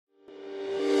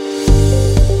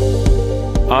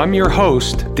I'm your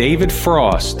host, David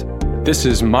Frost. This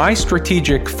is my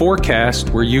strategic forecast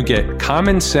where you get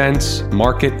common sense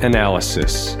market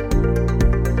analysis.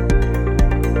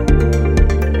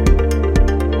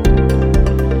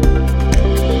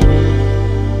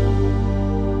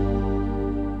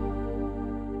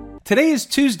 Today is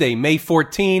Tuesday, May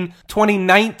 14,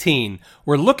 2019.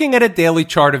 We're looking at a daily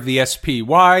chart of the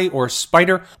SPY, or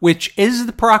SPDR, which is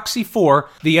the proxy for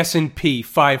the S&P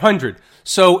 500.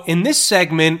 So in this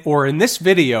segment, or in this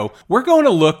video, we're going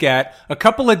to look at a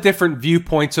couple of different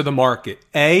viewpoints of the market.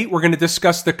 A, we're going to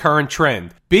discuss the current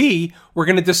trend. B, we're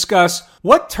going to discuss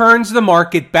what turns the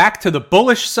market back to the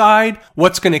bullish side,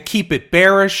 what's going to keep it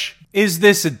bearish. Is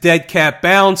this a dead cat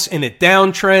bounce in a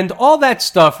downtrend? All that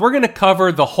stuff. We're going to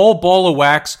cover the whole ball of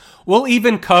wax. We'll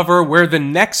even cover where the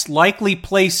next likely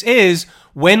place is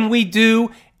when we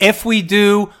do, if we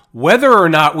do, whether or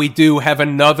not we do have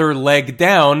another leg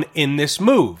down in this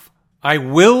move. I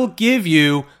will give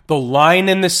you the line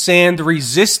in the sand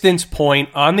resistance point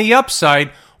on the upside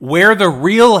where the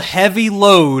real heavy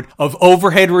load of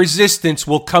overhead resistance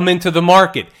will come into the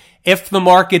market. If the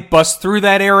market busts through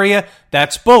that area,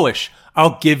 that's bullish.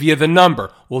 I'll give you the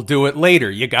number. We'll do it later.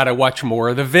 You got to watch more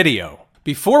of the video.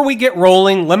 Before we get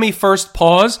rolling, let me first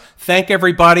pause. Thank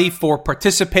everybody for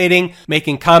participating,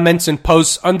 making comments and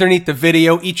posts underneath the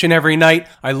video each and every night.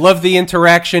 I love the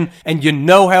interaction, and you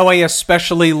know how I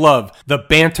especially love the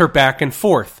banter back and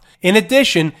forth. In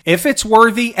addition, if it's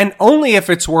worthy, and only if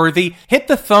it's worthy, hit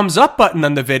the thumbs up button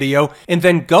on the video, and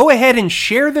then go ahead and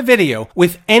share the video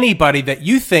with anybody that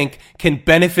you think can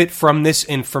benefit from this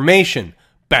information.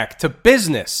 Back to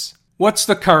business. What's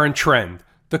the current trend?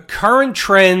 The current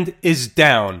trend is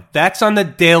down. That's on the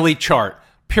daily chart.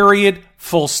 Period.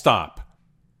 Full stop.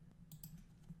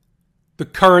 The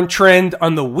current trend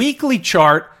on the weekly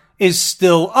chart is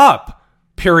still up.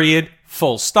 Period.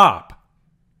 Full stop.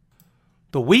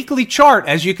 The weekly chart,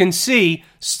 as you can see,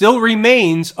 still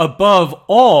remains above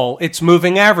all its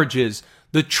moving averages.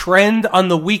 The trend on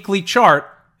the weekly chart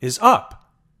is up.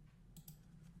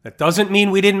 That doesn't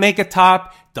mean we didn't make a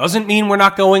top, doesn't mean we're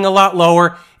not going a lot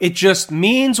lower. It just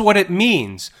means what it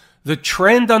means. The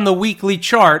trend on the weekly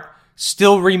chart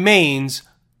still remains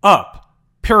up.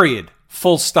 Period.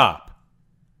 Full stop.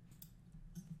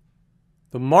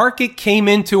 The market came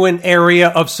into an area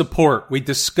of support. We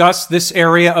discussed this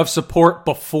area of support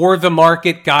before the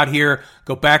market got here.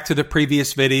 Go back to the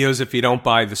previous videos if you don't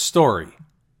buy the story.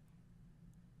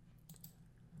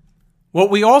 What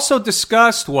we also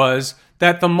discussed was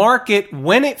that the market,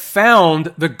 when it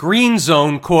found the green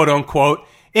zone, quote unquote,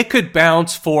 it could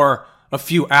bounce for a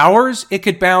few hours. It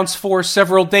could bounce for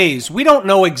several days. We don't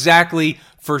know exactly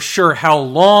for sure how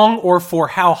long or for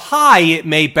how high it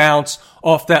may bounce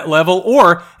off that level,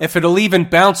 or if it'll even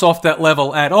bounce off that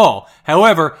level at all.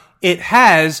 However, it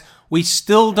has. We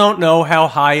still don't know how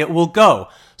high it will go.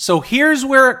 So here's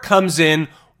where it comes in.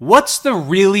 What's the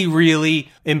really, really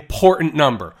important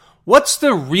number? What's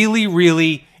the really,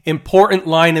 really important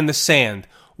line in the sand?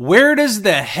 Where does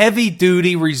the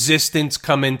heavy-duty resistance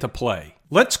come into play?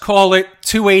 Let's call it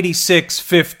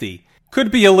 286.50.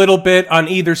 Could be a little bit on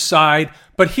either side,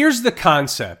 but here's the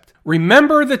concept.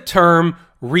 Remember the term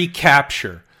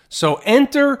recapture. So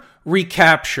enter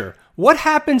recapture. What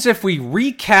happens if we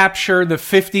recapture the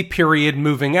 50-period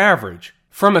moving average?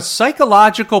 From a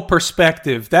psychological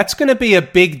perspective, that's going to be a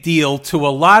big deal to a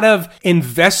lot of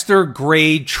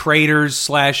investor-grade traders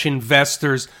 /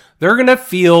 investors. They're going to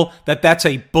feel that that's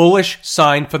a bullish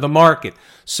sign for the market.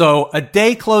 So a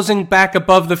day closing back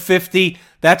above the 50,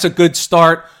 that's a good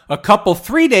start. A couple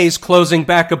 3 days closing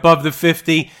back above the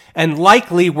 50, and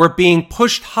likely we're being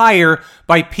pushed higher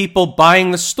by people buying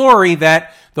the story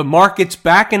that the market's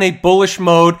back in a bullish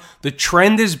mode. The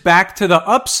trend is back to the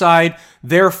upside.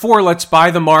 Therefore, let's buy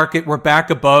the market. We're back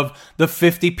above the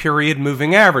 50-period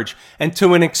moving average. And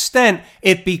to an extent,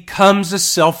 it becomes a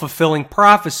self-fulfilling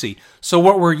prophecy. So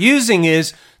what we're using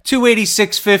is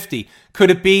 286.50. Could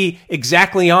it be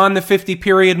exactly on the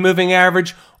 50-period moving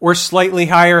average or slightly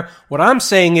higher? What I'm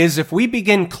saying is if we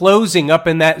begin closing up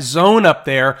in that zone up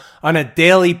there on a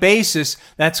daily basis,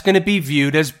 that's going to be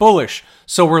viewed as bullish.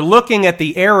 So we're looking at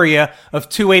the area of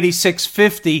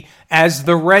 286.50 as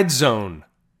the red zone.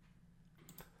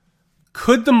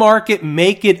 Could the market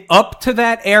make it up to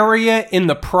that area in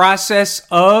the process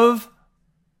of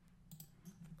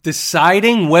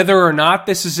deciding whether or not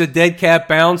this is a dead cat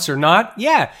bounce or not?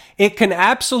 Yeah, it can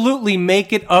absolutely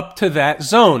make it up to that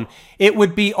zone. It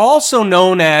would be also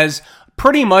known as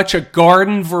pretty much a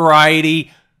garden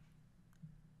variety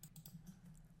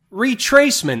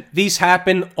retracement. These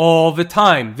happen all the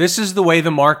time. This is the way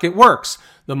the market works.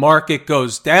 the market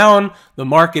goes down, the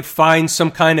market finds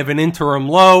some kind of an interim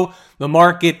low, the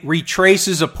market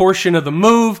retraces a portion of the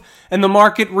move, and the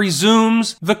market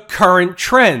resumes the current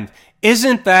trend.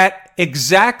 Isn't that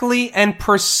exactly and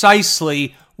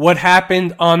precisely what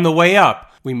happened on the way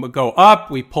up? We go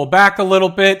up, we pull back a little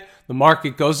bit, the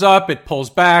market goes up, it pulls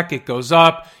back, it goes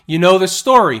up. You know the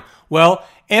story. Well,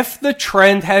 if the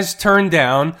trend has turned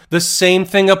down, the same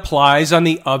thing applies on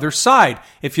the other side.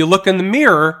 If you look in the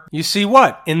mirror, you see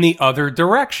what? In the other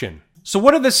direction. So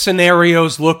what do the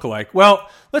scenarios look like? Well,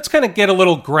 let's kind of get a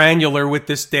little granular with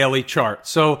this daily chart.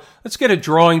 So let's get a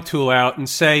drawing tool out and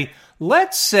say,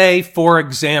 let's say, for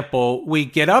example, we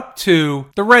get up to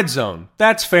the red zone.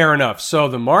 That's fair enough. So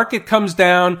the market comes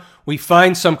down, we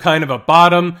find some kind of a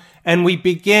bottom, and we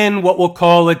begin what we'll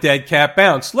call a dead cat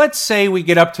bounce. Let's say we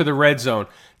get up to the red zone.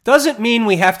 Doesn't mean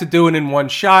we have to do it in one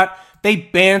shot. They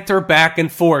banter back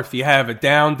and forth. You have a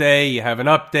down day, you have an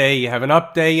up day, you have an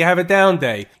up day, you have a down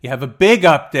day. You have a big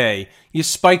up day. You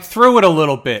spike through it a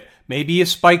little bit. Maybe you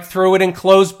spike through it and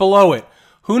close below it.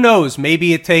 Who knows?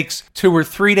 Maybe it takes 2 or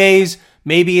 3 days.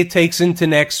 Maybe it takes into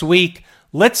next week.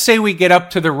 Let's say we get up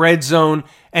to the red zone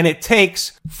and it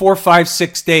takes 4, 5,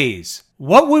 6 days.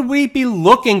 What would we be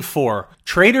looking for?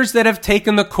 Traders that have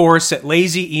taken the course at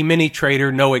Lazy E-mini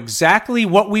Trader know exactly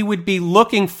what we would be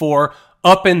looking for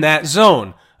up in that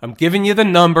zone. I'm giving you the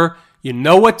number. You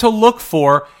know what to look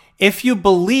for. If you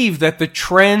believe that the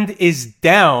trend is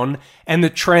down and the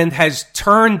trend has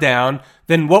turned down,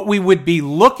 then what we would be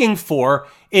looking for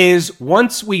is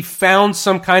once we found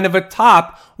some kind of a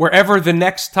top, wherever the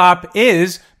next top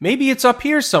is, maybe it's up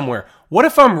here somewhere. What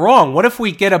if I'm wrong? What if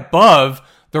we get above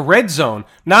the red zone?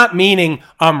 Not meaning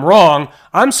I'm wrong.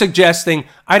 I'm suggesting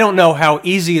I don't know how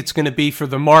easy it's going to be for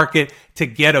the market to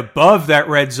get above that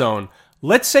red zone.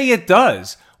 Let's say it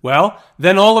does. Well,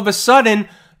 then all of a sudden,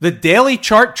 the daily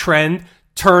chart trend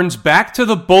turns back to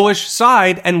the bullish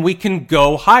side and we can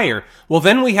go higher. Well,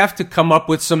 then we have to come up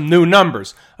with some new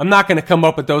numbers. I'm not going to come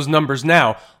up with those numbers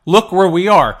now. Look where we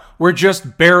are. We're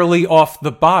just barely off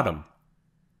the bottom.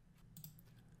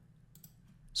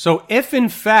 So if in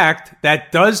fact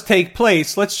that does take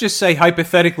place, let's just say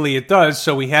hypothetically it does.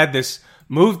 So we had this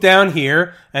move down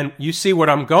here, and you see what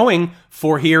I'm going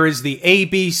for here is the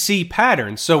ABC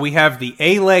pattern. So we have the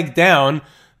A leg down,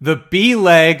 the B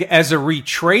leg as a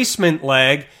retracement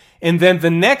leg, and then the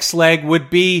next leg would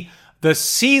be the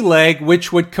C leg,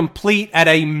 which would complete at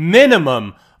a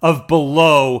minimum of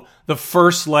below the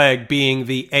first leg being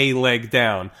the A leg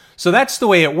down. So that's the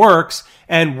way it works.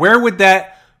 And where would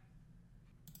that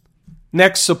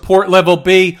next support level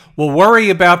be? We'll worry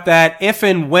about that if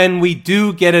and when we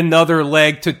do get another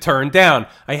leg to turn down.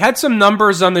 I had some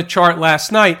numbers on the chart last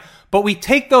night, but we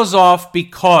take those off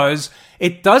because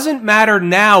it doesn't matter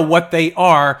now what they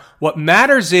are. What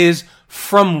matters is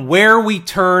from where we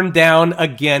turn down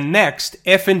again next,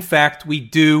 if in fact we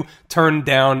do turn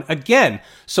down again.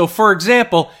 So for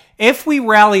example, if we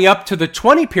rally up to the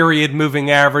 20-period moving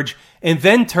average and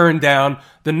then turn down,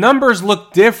 the numbers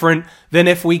look different than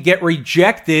if we get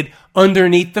rejected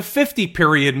underneath the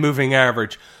 50-period moving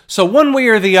average. So one way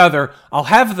or the other, I'll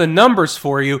have the numbers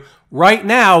for you. Right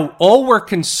now, all we're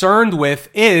concerned with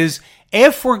is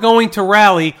if we're going to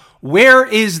rally, where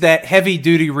is that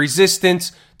heavy-duty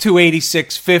resistance?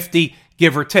 286.50,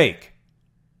 give or take.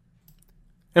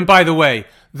 And by the way,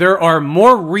 there are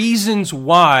more reasons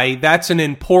why that's an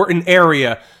important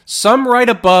area. Some right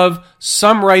above,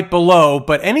 some right below,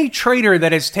 but any trader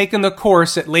that has taken the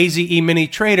course at Lazy E-mini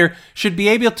Trader should be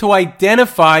able to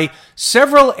identify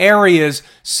several areas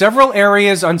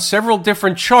on several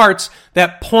different charts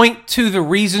that point to the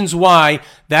reasons why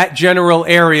that general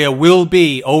area will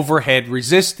be overhead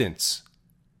resistance.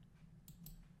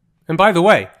 And by the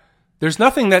way, there's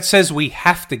nothing that says we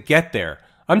have to get there.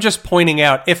 I'm just pointing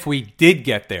out if we did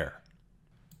get there.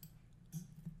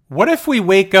 What if we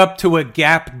wake up to a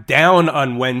gap down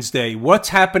on Wednesday? What's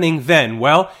happening then?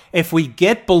 Well, if we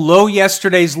get below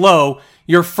yesterday's low,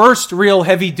 your first real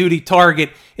heavy-duty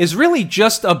target is really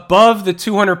just above the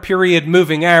 200-period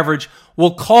moving average.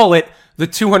 We'll call it the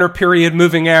 200-period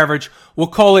moving average. We'll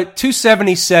call it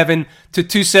 277 to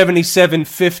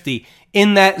 277.50.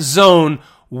 In that zone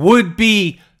would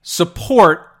be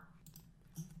support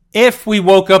if we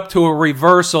woke up to a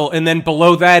reversal, and then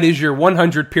below that is your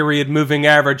 100-period moving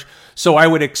average. So I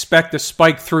would expect a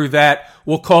spike through that.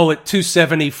 We'll call it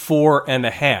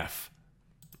 274.5.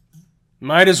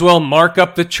 Might as well mark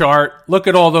up the chart. Look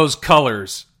at all those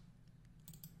colors.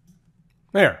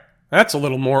 There, that's a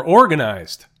little more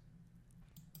organized.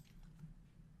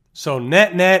 So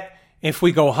net, If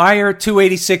we go higher,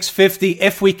 286.50.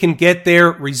 If we can get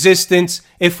there, resistance.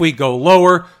 If we go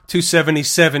lower,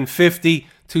 277.50,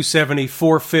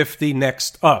 274.50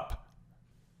 next up.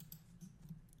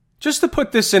 Just to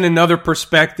put this in another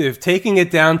perspective, taking it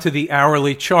down to the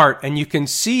hourly chart, and you can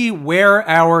see where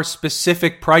our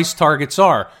specific price targets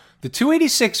are. The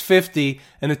 286.50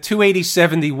 and the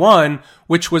 280.71,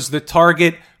 which was the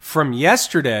target from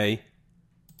yesterday,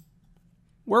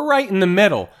 we're right in the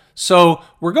middle. So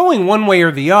we're going one way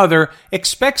or the other.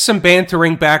 Expect some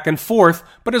bantering back and forth,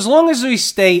 but as long as we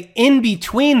stay in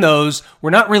between those, we're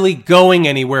not really going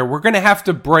anywhere. We're going to have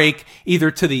to break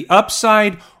either to the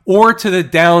upside or to the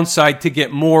downside to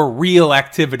get more real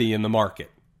activity in the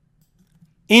market.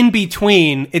 In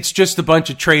between, it's just a bunch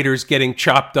of traders getting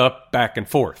chopped up back and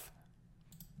forth.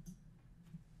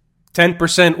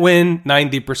 10% win,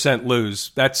 90%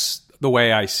 lose. That's the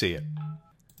way I see it.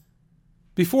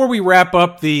 Before we wrap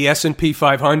up the S&P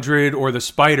 500 or the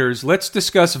spiders, let's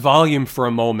discuss volume for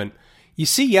a moment. You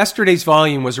see, yesterday's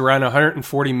volume was around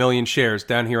 140 million shares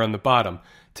down here on the bottom.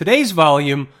 Today's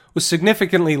volume was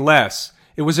significantly less.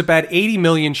 It was about 80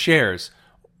 million shares.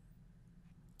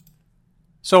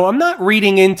 So I'm not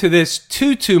reading into this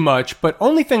too much, but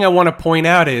only thing I want to point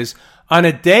out is on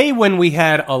a day when we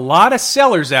had a lot of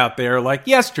sellers out there, like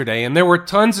yesterday, and there were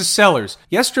tons of sellers,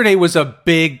 yesterday was a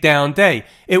big down day.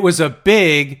 It was a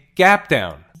big gap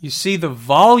down. You see, the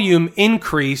volume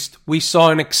increased. We saw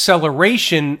an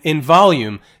acceleration in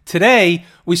volume. Today,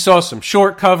 we saw some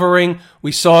short covering.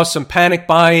 We saw some panic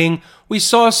buying. We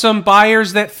saw some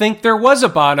buyers that think there was a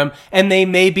bottom, and they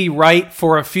may be right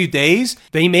for a few days.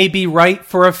 They may be right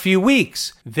for a few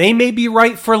weeks. They may be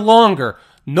right for longer.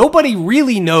 Nobody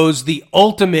really knows the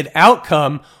ultimate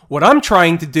outcome. What I'm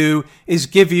trying to do is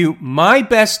give you my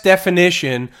best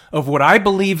definition of what I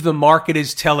believe the market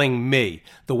is telling me,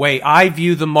 the way I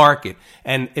view the market.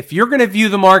 And if you're going to view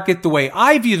the market the way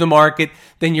I view the market,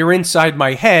 then you're inside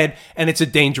my head, and it's a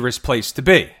dangerous place to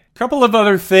be. A couple of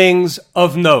other things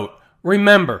of note.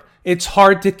 Remember, it's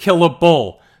hard to kill a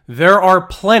bull. There are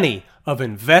plenty of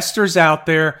investors out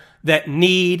there that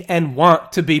need and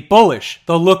want to be bullish.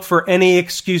 They'll look for any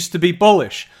excuse to be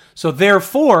bullish. So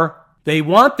therefore, they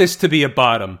want this to be a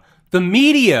bottom. The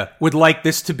media would like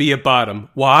this to be a bottom.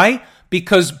 Why?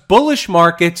 Because bullish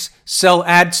markets sell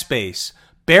ad space.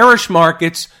 Bearish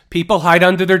markets, people hide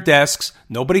under their desks.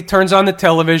 Nobody turns on the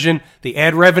television. The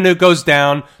ad revenue goes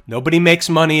down. Nobody makes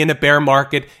money in a bear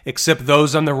market except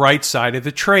those on the right side of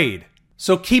the trade.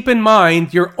 So keep in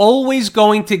mind, you're always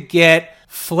going to get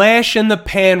flash in the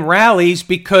pan rallies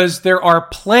because there are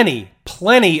plenty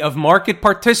of market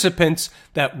participants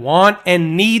that want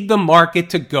and need the market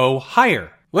to go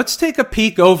higher. Let's take a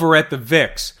peek over at the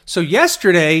VIX. So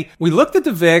yesterday, we looked at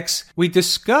the VIX. We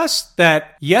discussed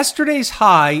that yesterday's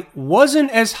high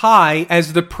wasn't as high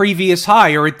as the previous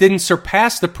high, or it didn't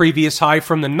surpass the previous high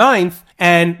from the 9th.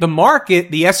 And the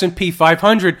market, the S&P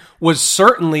 500, was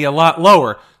certainly a lot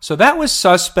lower. So that was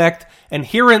suspect. And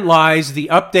herein lies the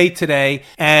update today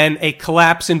and a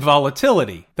collapse in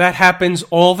volatility. That happens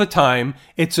all the time.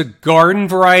 It's a garden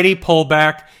variety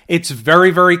pullback. It's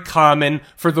very, very common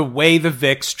for the way the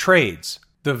VIX trades.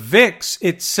 The VIX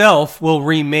itself will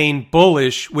remain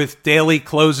bullish with daily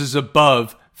closes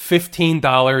above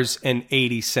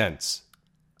 $15.80.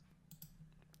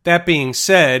 That being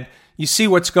said, you see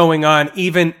what's going on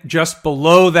even just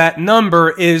below that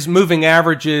number is moving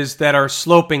averages that are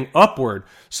sloping upward.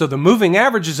 So the moving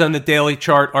averages on the daily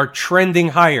chart are trending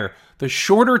higher. The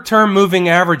shorter term moving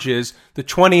averages, the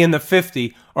 20 and the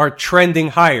 50, are trending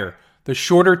higher. The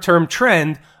shorter term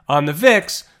trend on the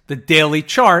VIX, the daily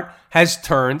chart, has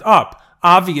turned up.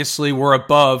 Obviously, we're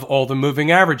above all the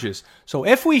moving averages. So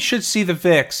if we should see the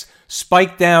VIX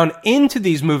spike down into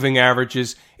these moving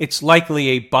averages, it's likely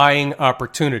a buying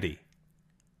opportunity.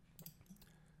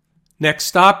 Next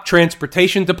stop,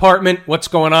 transportation department. What's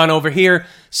going on over here?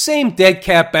 Same dead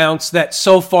cat bounce that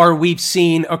so far we've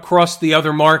seen across the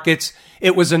other markets.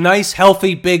 It was a nice,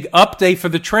 healthy, big up day for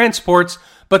the transports,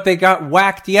 but they got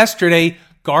whacked yesterday.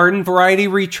 Garden variety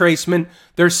retracement.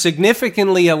 They're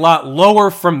significantly a lot lower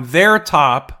from their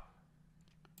top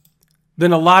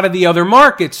than a lot of the other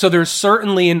markets. So there's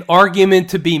certainly an argument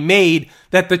to be made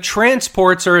that the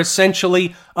transports are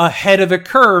essentially ahead of the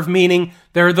curve, meaning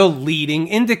they're the leading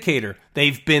indicator.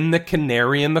 They've been the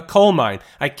canary in the coal mine.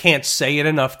 I can't say it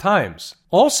enough times.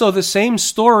 Also the same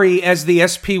story as the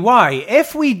SPY.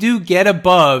 If we do get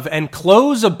above and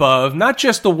close above, not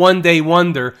just a one-day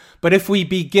wonder, but if we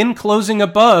begin closing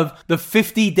above the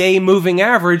 50-day moving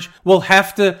average, we'll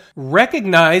have to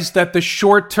recognize that the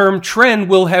short-term trend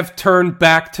will have turned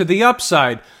back to the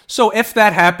upside. So if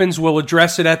that happens, we'll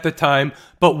address it at the time.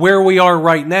 But where we are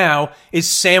right now is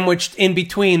sandwiched in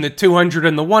between the 200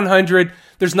 and the 100.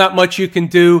 There's not much you can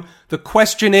do. The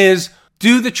question is,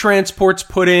 do the transports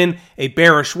put in a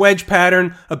bearish wedge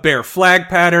pattern, a bear flag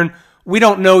pattern? We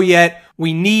don't know yet.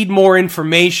 We need more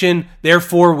information.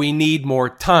 Therefore, we need more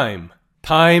time.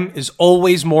 Time is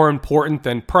always more important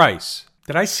than price.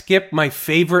 Did I skip my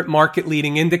favorite market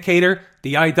leading indicator,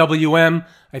 the IWM?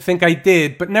 I think I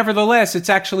did, but nevertheless, it's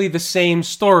actually the same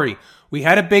story. We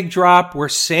had a big drop. We're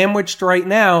sandwiched right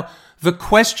now. The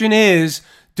question is,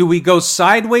 do we go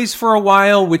sideways for a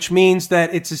while, which means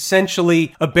that it's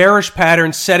essentially a bearish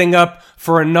pattern setting up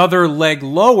for another leg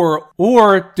lower,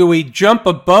 or do we jump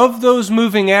above those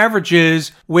moving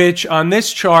averages, which on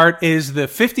this chart is the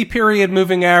 50-period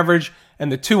moving average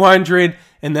and the 200,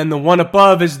 and then the one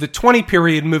above is the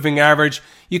 20-period moving average?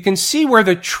 You can see where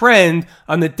the trend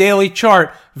on the daily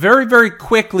chart very, very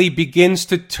quickly begins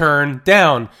to turn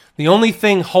down. The only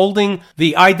thing holding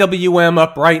the IWM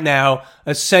up right now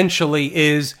essentially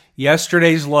is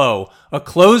yesterday's low. A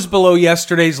close below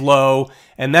yesterday's low,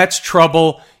 and that's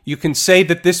trouble. You can say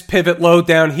that this pivot low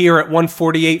down here at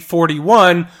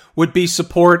 148.41 would be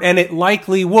support, and it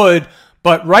likely would.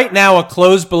 But right now, a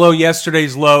close below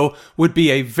yesterday's low would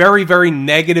be a very, very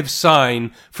negative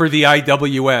sign for the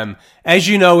IWM. As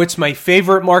you know, it's my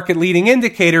favorite market leading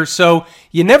indicator, so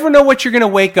you never know what you're going to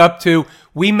wake up to.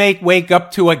 We may wake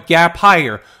up to a gap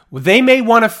higher. They may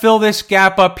want to fill this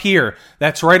gap up here.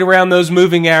 That's right around those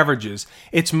moving averages.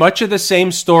 It's much of the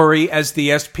same story as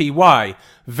the SPY.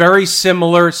 Very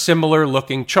similar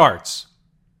looking charts.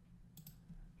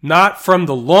 Not from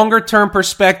the longer term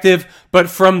perspective,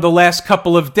 but from the last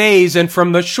couple of days, and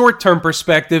from the short term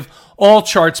perspective, all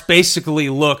charts basically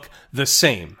look the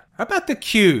same. How about the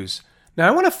Qs? Now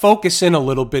I want to focus in a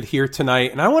little bit here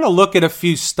tonight, and I want to look at a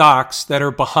few stocks that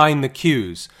are behind the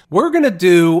Qs. We're going to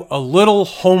do a little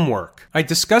homework. I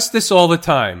discuss this all the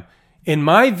time. In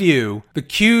my view, the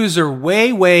Qs are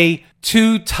way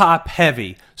too top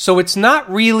heavy. So it's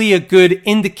not really a good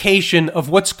indication of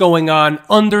what's going on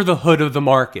under the hood of the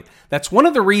market. That's one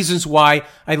of the reasons why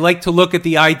I like to look at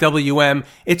the IWM.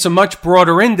 It's a much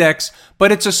broader index,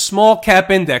 but it's a small cap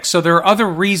index. So there are other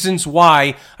reasons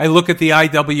why I look at the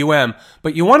IWM.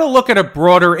 But you want to look at a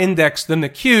broader index than the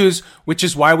Qs, which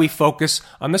is why we focus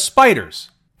on the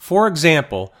spiders. For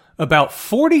example, about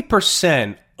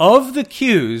 40% of the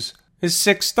Qs is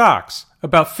 6 stocks.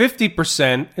 About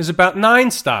 50% is about 9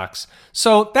 stocks.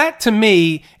 So that to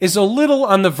me is a little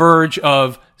on the verge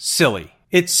of silly.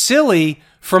 It's silly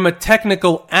from a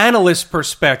technical analyst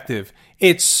perspective.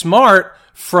 It's smart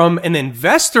from an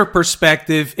investor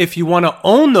perspective if you want to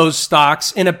own those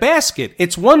stocks in a basket.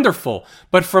 It's wonderful.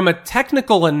 But from a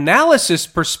technical analysis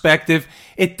perspective,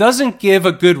 it doesn't give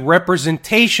a good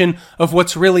representation of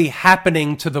what's really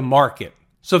happening to the market.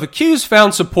 So the Qs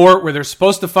found support where they're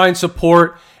supposed to find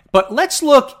support. But let's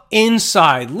look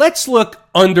inside. Let's look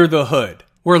under the hood.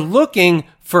 We're looking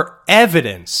for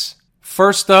evidence.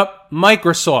 First up,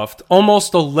 Microsoft,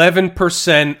 almost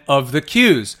 11% of the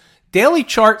Qs. Daily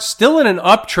chart still in an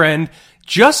uptrend,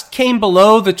 just came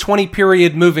below the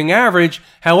 20-period moving average.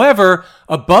 However,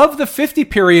 above the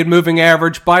 50-period moving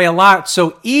average by a lot,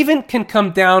 so even can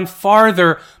come down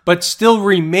farther, but still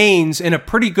remains in a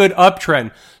pretty good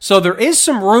uptrend. So there is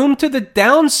some room to the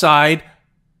downside.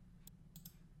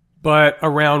 But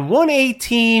around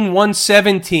 118,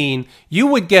 117, you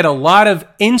would get a lot of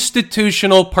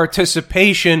institutional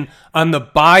participation on the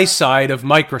buy side of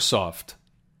Microsoft.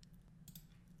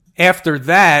 After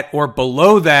that, or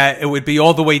below that, it would be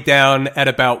all the way down at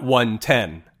about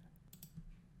 110.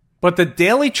 But the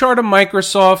daily chart of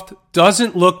Microsoft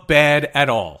doesn't look bad at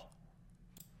all.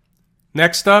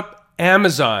 Next up,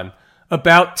 Amazon,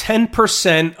 about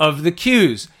 10% of the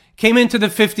Qs. Came into the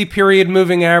 50-period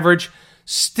moving average,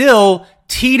 still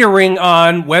teetering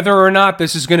on whether or not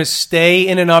this is going to stay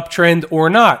in an uptrend or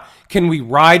not. Can we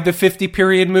ride the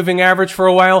 50-period moving average for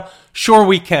a while? Sure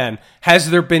we can. Has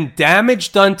there been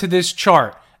damage done to this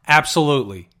chart?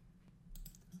 Absolutely.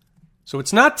 So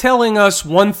it's not telling us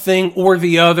one thing or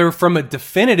the other from a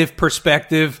definitive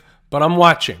perspective, but I'm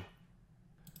watching.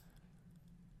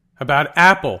 About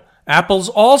Apple. Apple's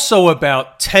also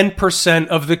about 10%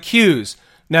 of the Qs.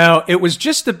 Now, it was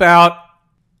just about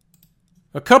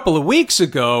a couple of weeks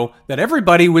ago that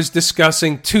everybody was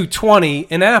discussing 220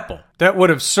 in Apple. That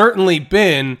would have certainly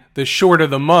been the short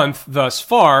of the month thus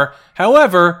far.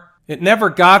 However, it never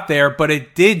got there, but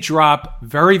it did drop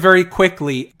very, very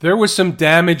quickly. There was some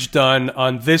damage done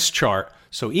on this chart.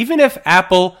 So even if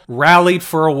Apple rallied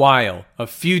for a while, a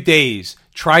few days,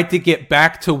 tried to get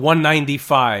back to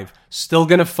 195, still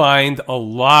going to find a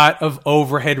lot of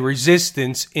overhead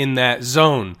resistance in that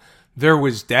zone. There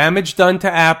was damage done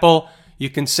to Apple. You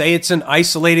can say it's an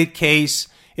isolated case.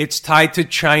 It's tied to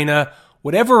China.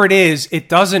 Whatever it is, it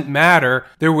doesn't matter.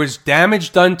 There was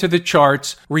damage done to the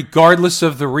charts regardless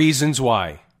of the reasons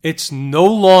why. It's no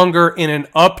longer in an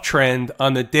uptrend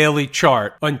on the daily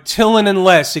chart until and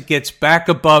unless it gets back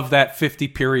above that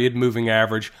 50-period moving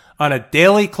average on a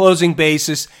daily closing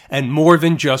basis and more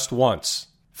than just once.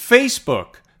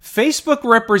 Facebook. Facebook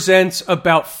represents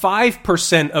about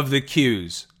 5% of the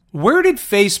Qs. Where did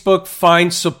Facebook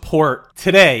find support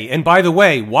today? And by the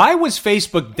way, why was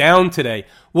Facebook down today?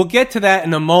 We'll get to that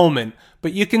in a moment,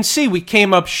 but you can see we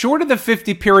came up short of the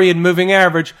 50-period moving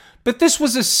average, but this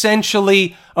was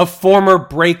essentially a former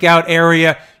breakout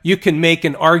area. You can make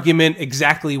an argument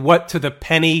exactly what to the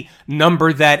penny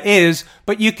number that is,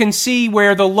 but you can see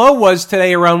where the low was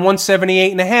today around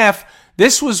 178.5.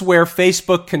 This was where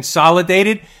Facebook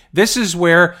consolidated. This is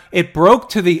where it broke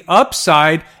to the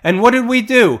upside. And what did we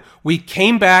do? We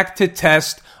came back to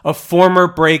test a former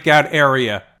breakout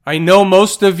area. I know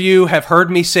most of you have heard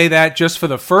me say that just for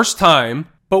the first time,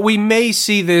 but we may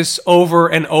see this over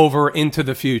and over into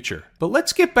the future. But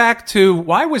let's get back to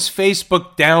why was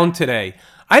Facebook down today?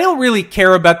 I don't really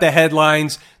care about the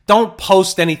headlines. Don't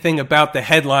post anything about the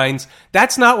headlines.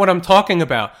 That's not what I'm talking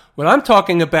about. What I'm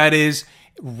talking about is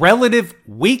relative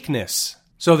weakness.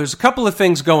 So there's a couple of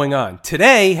things going on.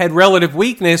 Today had relative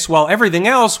weakness while everything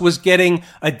else was getting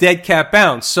a dead cat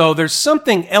bounce. So there's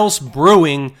something else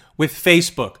brewing with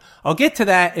Facebook. I'll get to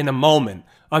that in a moment.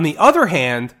 On the other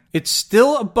hand, it's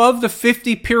still above the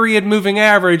 50-period moving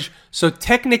average, so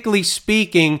technically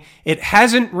speaking, it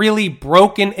hasn't really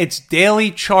broken its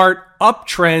daily chart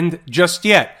uptrend just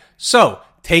yet. So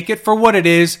take it for what it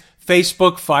is,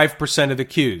 Facebook 5% of the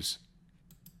Qs.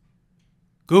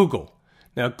 Google.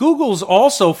 Now, Google's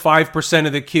also 5%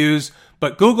 of the Qs,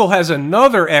 but Google has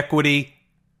another equity,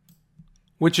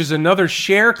 which is another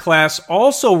share class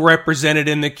also represented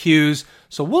in the Qs.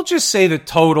 So we'll just say the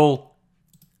total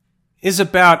is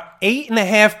about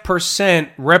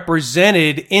 8.5%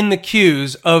 represented in the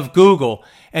Qs of Google.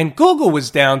 And Google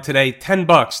was down today,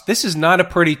 $10. This is not a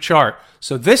pretty chart.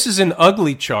 So this is an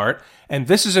ugly chart, and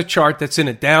this is a chart that's in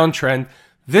a downtrend.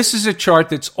 This is a chart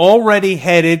that's already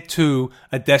headed to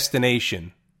a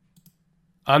destination.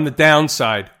 On the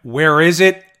downside, where is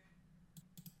it?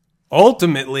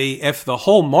 Ultimately, if the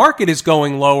whole market is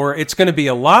going lower, it's going to be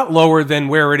a lot lower than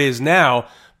where it is now.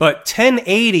 But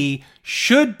 1080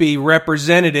 should be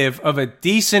representative of a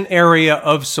decent area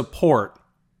of support.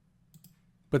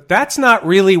 But that's not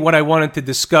really what I wanted to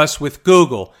discuss with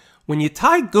Google. When you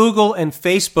tie Google and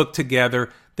Facebook together,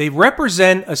 they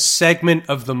represent a segment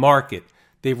of the market.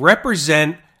 They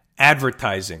represent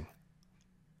advertising.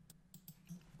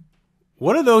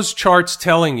 What are those charts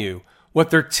telling you? What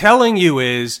they're telling you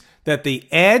is that the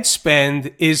ad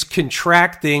spend is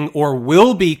contracting or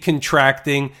will be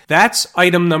contracting. That's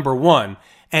item number one.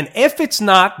 And if it's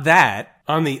not that,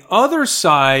 on the other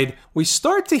side, we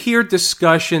start to hear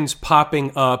discussions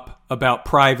popping up about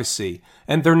privacy.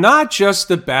 And they're not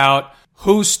just about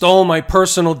who stole my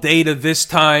personal data this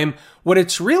time. What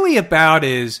it's really about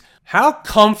is how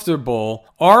comfortable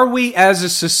are we as a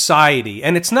society?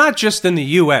 And it's not just in the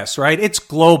US, right? It's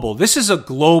global. This is a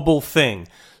global thing.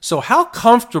 So how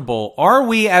comfortable are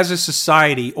we as a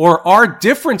society, or are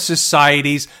different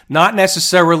societies, not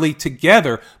necessarily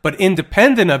together, but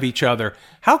independent of each other?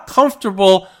 How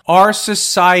comfortable are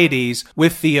societies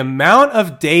with the amount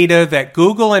of data that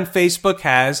Google and Facebook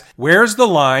has? Where's the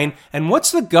line? And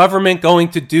what's the government going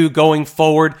to do going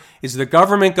forward? Is the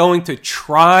government going to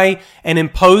try and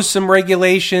impose some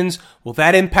regulations? Will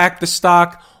that impact the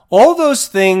stock? All those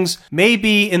things may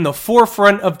be in the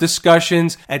forefront of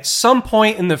discussions at some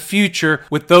point in the future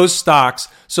with those stocks.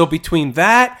 So between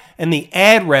that and the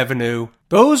ad revenue,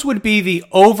 those would be the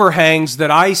overhangs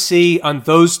that I see on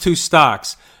those two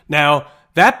stocks. Now,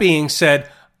 that being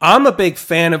said, I'm a big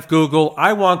fan of Google.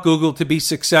 I want Google to be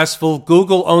successful.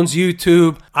 Google owns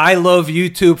YouTube. I love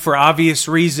YouTube for obvious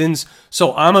reasons.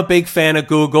 So I'm a big fan of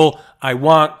Google. I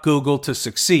want Google to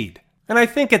succeed. And I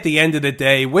think at the end of the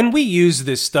day, when we use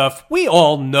this stuff, we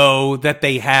all know that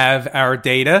they have our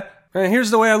data. And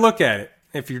here's the way I look at it.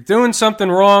 If you're doing something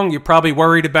wrong, you're probably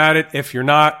worried about it. If you're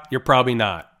not, you're probably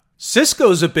not.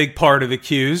 Cisco's a big part of the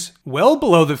Qs, well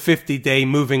below the 50-day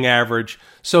moving average.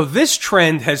 So this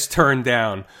trend has turned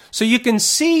down. So you can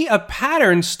see a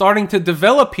pattern starting to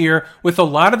develop here with a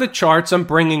lot of the charts I'm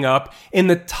bringing up in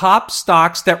the top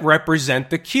stocks that represent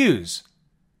the Qs.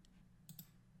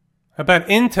 How about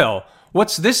Intel?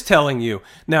 What's this telling you?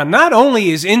 Now, not only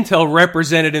is Intel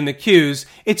represented in the Qs,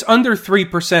 it's under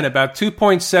 3%, about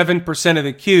 2.7% of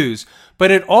the Qs, but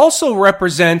it also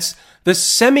represents the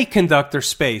semiconductor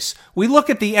space. We look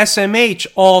at the SMH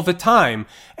all the time,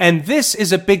 and this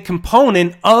is a big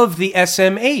component of the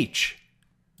SMH.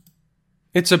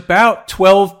 It's about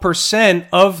 12%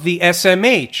 of the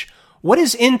SMH. What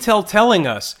is Intel telling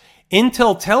us?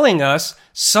 Intel telling us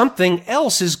something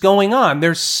else is going on.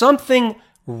 There's something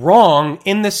wrong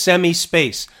in the semi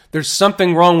space. There's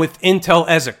something wrong with Intel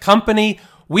as a company.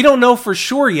 We don't know for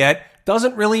sure yet.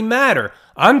 Doesn't really matter.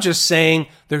 I'm just saying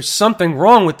there's something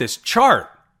wrong with this chart.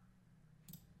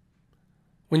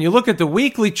 When you look at the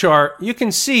weekly chart, you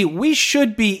can see we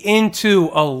should be into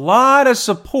a lot of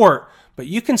support, but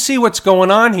you can see what's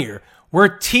going on here.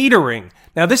 We're teetering.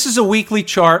 Now, this is a weekly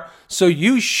chart, so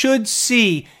you should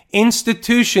see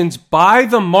institutions buy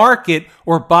the market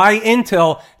or buy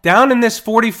Intel down in this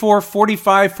 $44,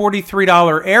 $45,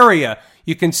 $43 area.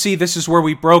 You can see this is where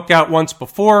we broke out once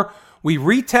before. We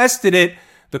retested it.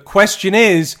 The question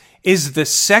is the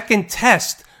second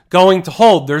test going to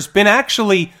hold? There's been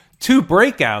actually 2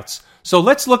 breakouts. So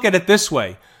let's look at it this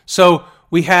way. So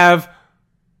we have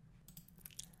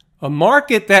a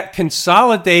market that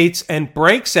consolidates and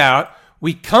breaks out.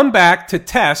 We come back to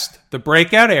test the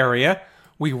breakout area.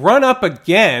 We run up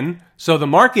again. So the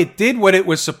market did what it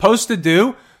was supposed to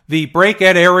do. The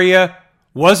breakout area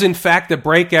was in fact a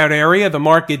breakout area. The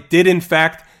market did in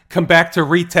fact come back to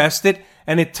retest it,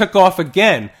 and it took off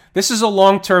again. This is a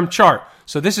long-term chart.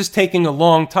 So this is taking a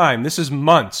long time. This is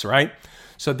months, right?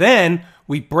 So then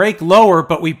we break lower,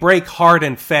 but we break hard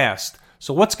and fast.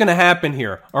 So what's going to happen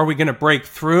here? Are we going to break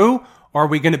through? Are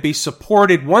we going to be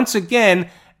supported once again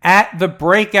at the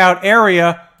breakout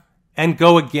area and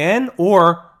go again?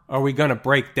 Or are we going to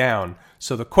break down?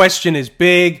 So the question is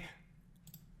big.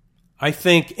 I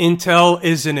think Intel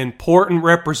is an important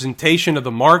representation of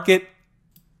the market,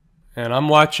 and I'm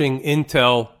watching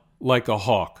Intel like a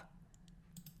hawk.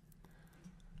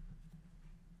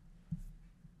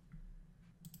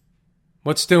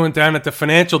 What's doing down at the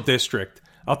financial district?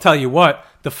 I'll tell you what,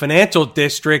 the financial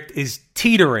district is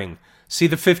teetering. See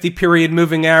the 50-period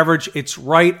moving average? It's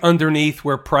right underneath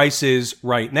where price is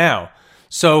right now.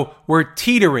 So we're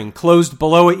teetering, closed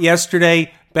below it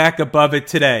yesterday, back above it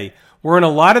today. We're in a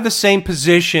lot of the same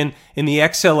position in the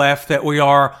XLF that we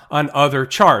are on other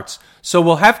charts. So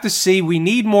we'll have to see. We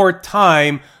need more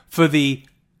time for the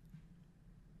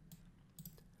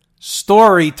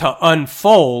story to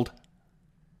unfold.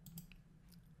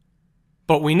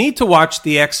 But we need to watch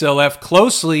the XLF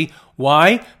closely.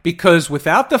 Why? Because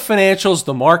without the financials,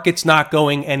 the market's not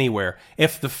going anywhere.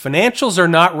 If the financials are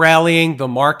not rallying, the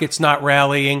market's not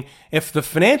rallying. If the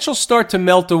financials start to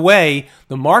melt away,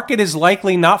 the market is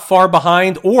likely not far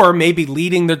behind or maybe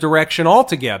leading the direction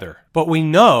altogether. But we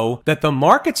know that the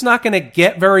market's not going to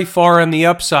get very far on the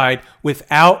upside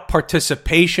without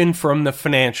participation from the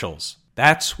financials.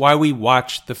 That's why we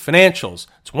watch the financials.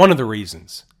 It's one of the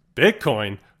reasons.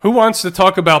 Bitcoin. Who wants to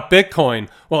talk about Bitcoin?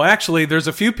 Well, actually, there's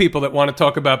a few people that want to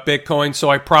talk about Bitcoin, so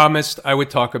I promised I would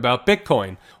talk about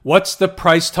Bitcoin. What's the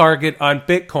price target on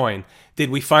Bitcoin? Did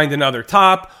we find another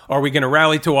top? Are we going to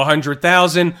rally to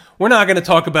 100,000? We're not going to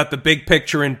talk about the big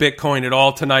picture in Bitcoin at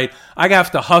all tonight. I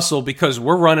have to hustle because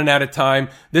we're running out of time.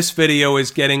 This video is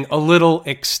getting a little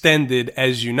extended,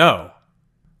 as you know.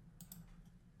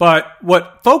 But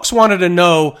what folks wanted to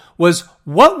know was,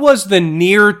 what was the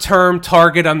near-term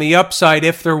target on the upside,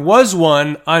 if there was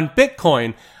one, on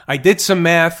Bitcoin? I did some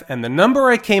math, and the number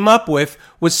I came up with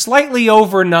was slightly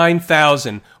over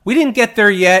 9,000. We didn't get there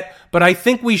yet, but I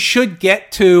think we should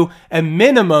get to a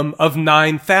minimum of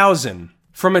 9,000.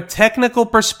 From a technical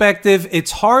perspective,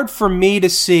 it's hard for me to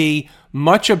see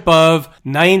much above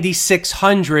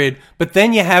 9,600, but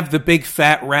then you have the big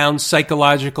fat round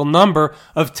psychological number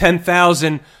of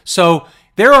 10,000. So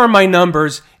there are my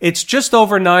numbers. It's just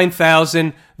over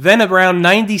 9,000, then around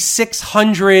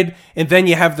 9,600, and then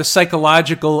you have the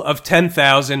psychological of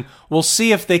 10,000. We'll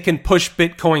see if they can push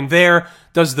Bitcoin there.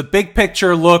 Does the big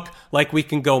picture look like we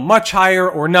can go much higher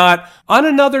or not? On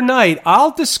another night,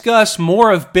 I'll discuss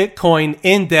more of Bitcoin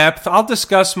in depth. I'll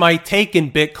discuss my take in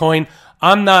Bitcoin.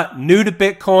 I'm not new to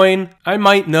Bitcoin. I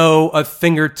might know a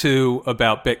thing or two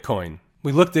about Bitcoin.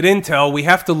 We looked at Intel, we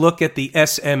have to look at the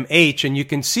SMH, and you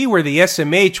can see where the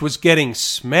SMH was getting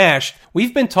smashed.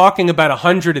 We've been talking about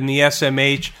 100 in the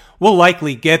SMH. We'll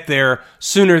likely get there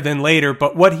sooner than later,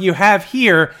 but what you have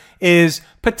here is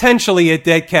potentially a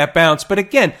dead cat bounce. But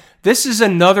again, this is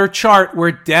another chart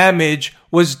where damage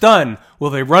was done.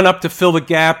 Will they run up to fill the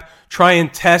gap, try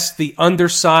and test the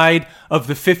underside of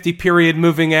the 50-period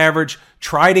moving average,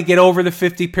 try to get over the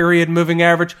 50-period moving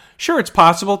average? Sure, it's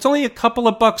possible. It's only a couple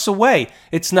of bucks away.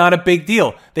 It's not a big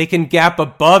deal. They can gap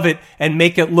above it and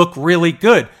make it look really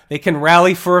good. They can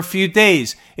rally for a few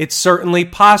days. It's certainly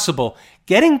possible.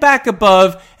 Getting back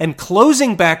above and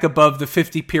closing back above the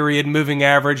 50-period moving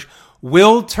average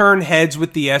will turn heads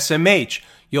with the SMH.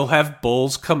 You'll have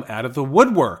bulls come out of the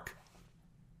woodwork.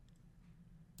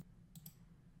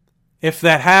 If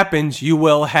that happens, you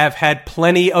will have had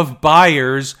plenty of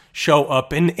buyers show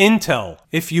up in Intel.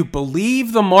 If you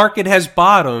believe the market has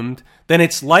bottomed, then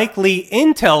it's likely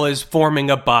Intel is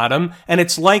forming a bottom, and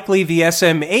it's likely the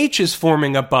SMH is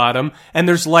forming a bottom, and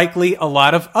there's likely a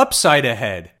lot of upside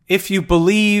ahead. If you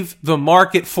believe the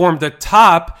market formed a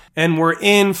top and we're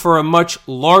in for a much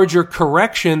larger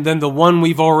correction than the one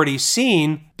we've already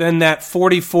seen, then that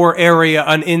 44 area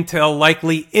on Intel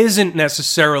likely isn't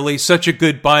necessarily such a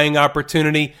good buying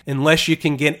opportunity unless you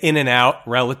can get in and out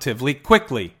relatively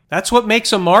quickly. That's what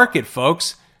makes a market,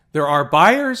 folks. There are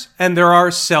buyers and there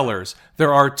are sellers.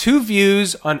 There are two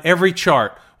views on every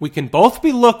chart. We can both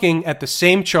be looking at the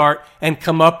same chart and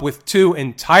come up with two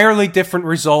entirely different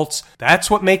results. That's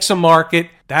what makes a market.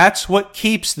 That's what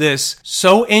keeps this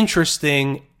so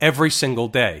interesting every single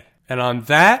day. And on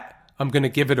that, I'm going to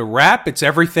give it a wrap. It's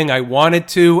everything I wanted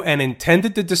to and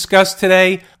intended to discuss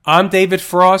today. I'm David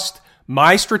Frost,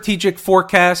 My Strategic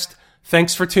Forecast.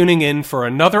 Thanks for tuning in for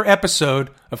another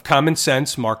episode of Common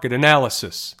Sense Market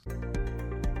Analysis.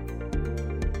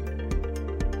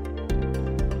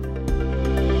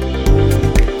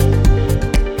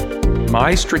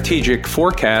 My Strategic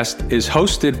Forecast is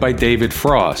hosted by David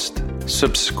Frost.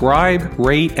 Subscribe,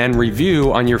 rate, and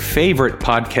review on your favorite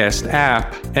podcast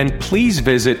app, and please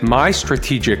visit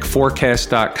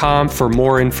mystrategicforecast.com for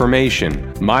more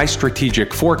information. My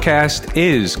Strategic Forecast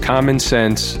is common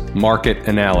sense market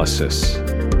analysis.